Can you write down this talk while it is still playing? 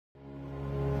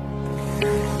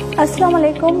Assalamu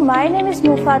alaikum. My name is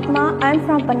Fatima. I am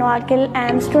from Panwakil. I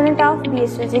am student of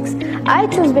BS Physics. I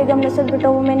choose Begum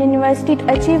Bhutto Women University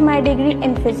to achieve my degree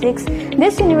in physics.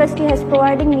 This university has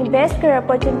provided me best career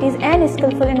opportunities and a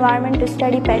skillful environment to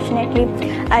study passionately.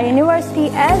 Our university,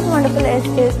 as wonderful as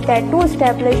it is, that too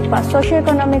established for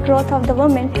socio-economic growth of the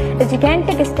women, is a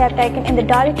gigantic step taken in the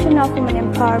direction of women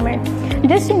empowerment.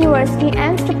 This university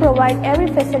aims to provide every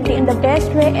facility in the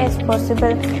best way as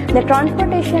possible. The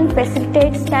transportation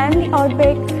facilitates timely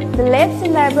outbreak. The labs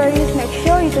and libraries make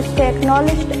sure you to stay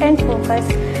acknowledged and focused.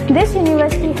 This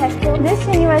university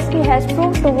has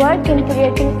proved to work in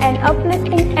creating an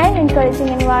uplifting and encouraging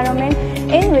environment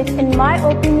in which, in my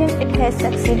opinion, it has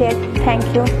succeeded. Thank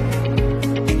you.